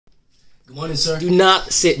Good morning, sir. Do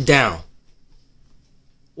not sit down.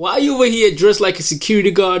 Why are you over here dressed like a security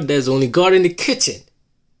guard that's only guard in the kitchen?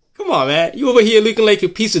 Come on, man. You over here looking like a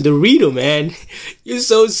piece of Dorito, man. You're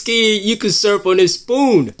so scared you could surf on a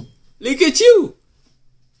spoon. Look at you.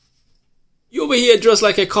 You over here dressed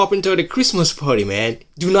like a carpenter at a Christmas party, man.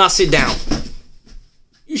 Do not sit down.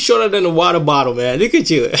 You shorter than a water bottle, man. Look at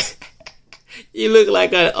you. You look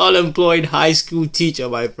like an unemployed high school teacher,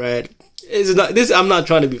 my friend. It's not this. I'm not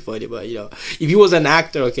trying to be funny, but you know, if you was an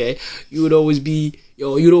actor, okay, you would always be,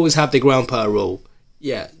 you'd always have the grandpa role.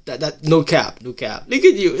 Yeah, that no cap. Look at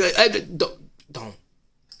you. Don't.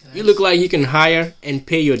 You look like you can hire and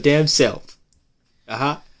pay your damn self.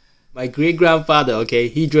 My great grandfather, okay,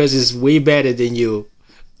 he dresses way better than you.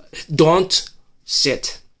 Don't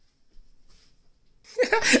sit.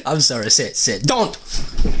 I'm sorry. Sit. Don't.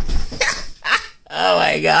 Oh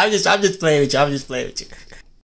my God, I'm just playing with you.